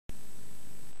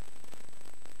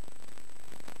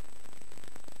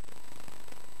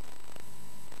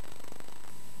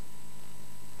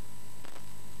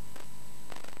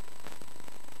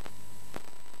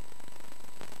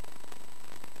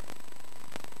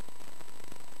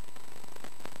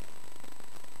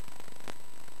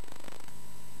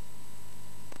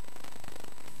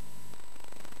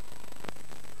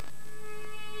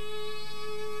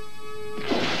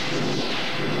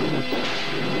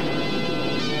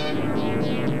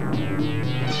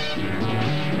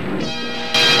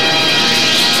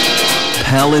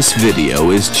Palace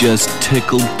Video is just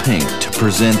tickled pink to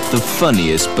present the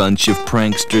funniest bunch of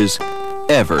pranksters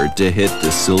ever to hit the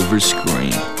silver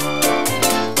screen.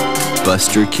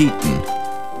 Buster Keaton,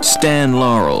 Stan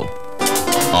Laurel,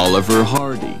 Oliver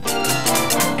Hardy,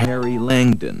 Harry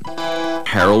Langdon,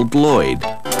 Harold Lloyd,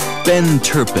 Ben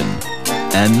Turpin,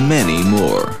 and many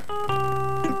more.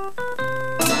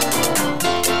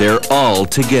 They're all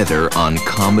together on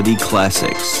Comedy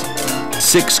Classics.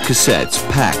 6 cassettes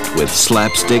packed with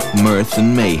slapstick, mirth,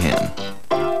 and mayhem.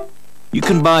 You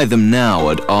can buy them now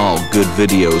at all good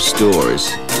video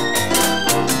stores.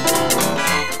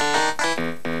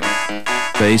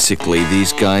 Basically,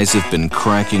 these guys have been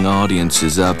cracking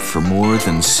audiences up for more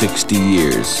than 60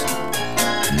 years.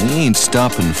 And they ain't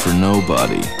stopping for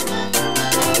nobody.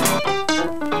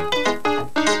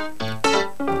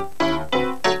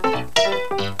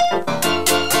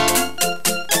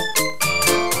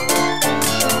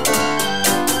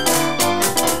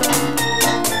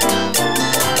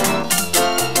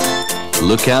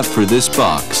 Look out for this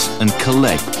box and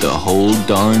collect the whole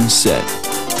darn set.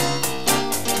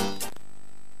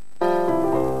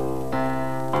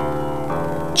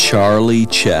 Charlie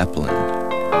Chaplin.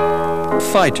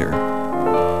 Fighter,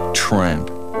 tramp,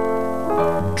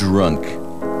 drunk,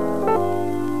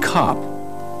 cop,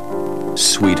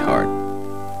 sweetheart,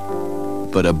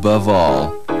 but above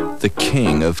all, the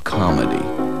king of comedy.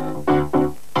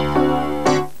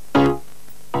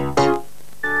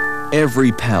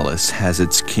 Every palace has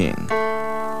its king,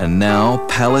 and now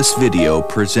Palace Video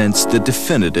presents the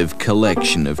definitive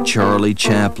collection of Charlie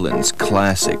Chaplin's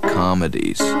classic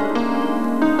comedies.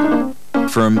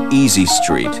 From Easy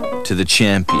Street to The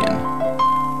Champion,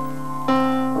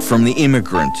 from The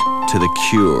Immigrant to The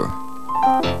Cure,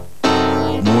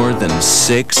 more than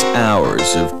 6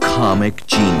 hours of comic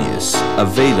genius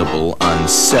available on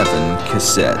 7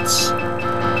 cassettes.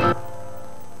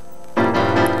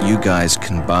 You guys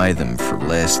can buy them for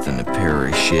less than a pair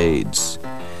of shades.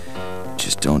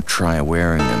 Just don't try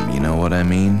wearing them, you know what I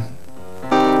mean?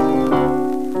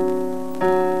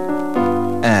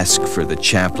 Ask for the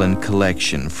Chaplin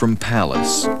collection from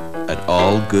Palace at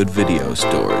all good video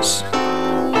stores.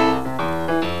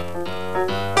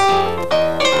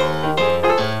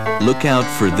 Look out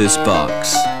for this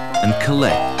box and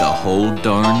collect the whole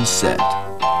darn set.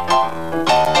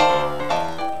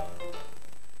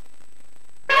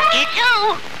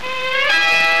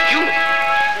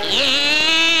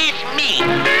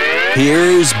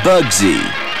 Here's Bugsy.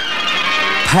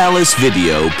 Palace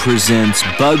Video presents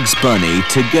Bugs Bunny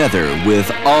together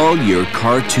with all your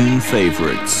cartoon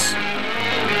favorites.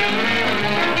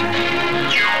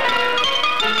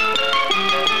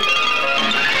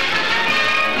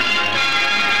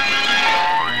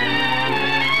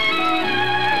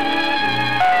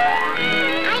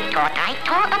 I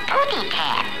thought a putty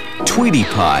cat. Tweety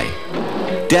Pie,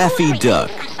 Daffy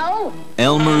Duck,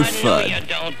 Elmer Fudd,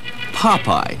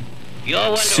 Popeye,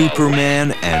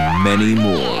 Superman, and many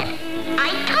more. I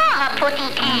saw a putty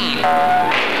cat.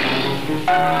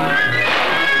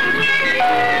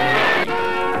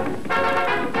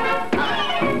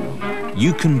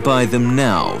 You can buy them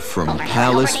now from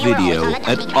Palace Video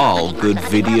at all good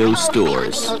video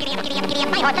stores. Oh,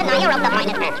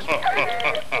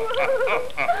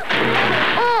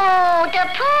 the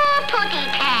poor putty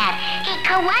cat. He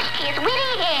crushed his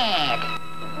witty head.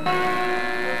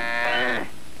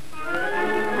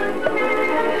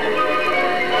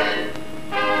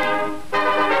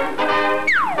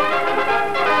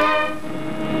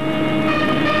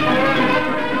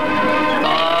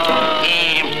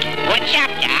 What's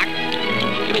up, Doc?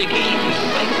 Give me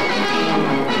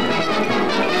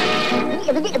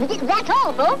the keys. That's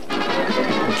all, folks.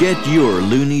 Get your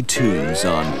Looney Tunes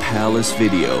on Palace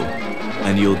Video,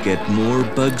 and you'll get more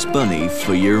Bugs Bunny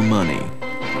for your money.